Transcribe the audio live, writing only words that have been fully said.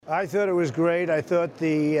I thought it was great. I thought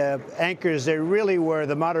the anchors,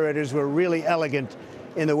 the moderators were really elegant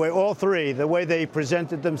in the way, all three, the way they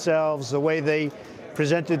presented themselves, the way they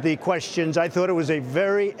presented the questions. I thought it was a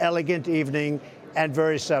very elegant evening and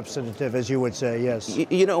very substantive, as you would say, yes.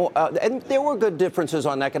 And there were good differences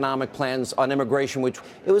on economic plans, on immigration, which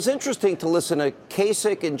it was interesting to listen to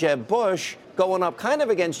Kasich and Jeb Bush going up kind of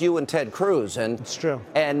against you and Ted Cruz. And it's true.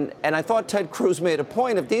 And I thought Ted Cruz made a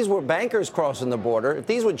point. If these were bankers crossing the border, if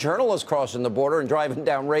these were journalists crossing the border and driving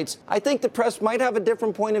down rates, I think the press might have a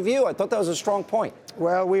different point of view. I thought that was a strong point.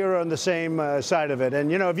 Well, we were on the same side of it.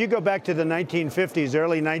 And, if you go back to the 1950s,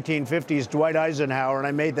 early 1950s, Dwight Eisenhower, and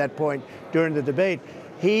I made that point during the debate,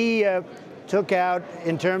 he took out,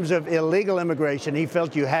 in terms of illegal immigration, he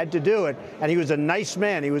felt you had to do it. And he was a nice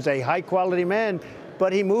man. He was a high-quality man.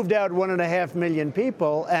 But he moved out 1.5 million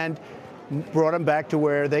people and brought them back to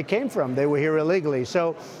where they came from. They were here illegally.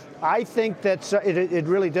 So I think that it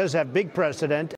really does have big precedent.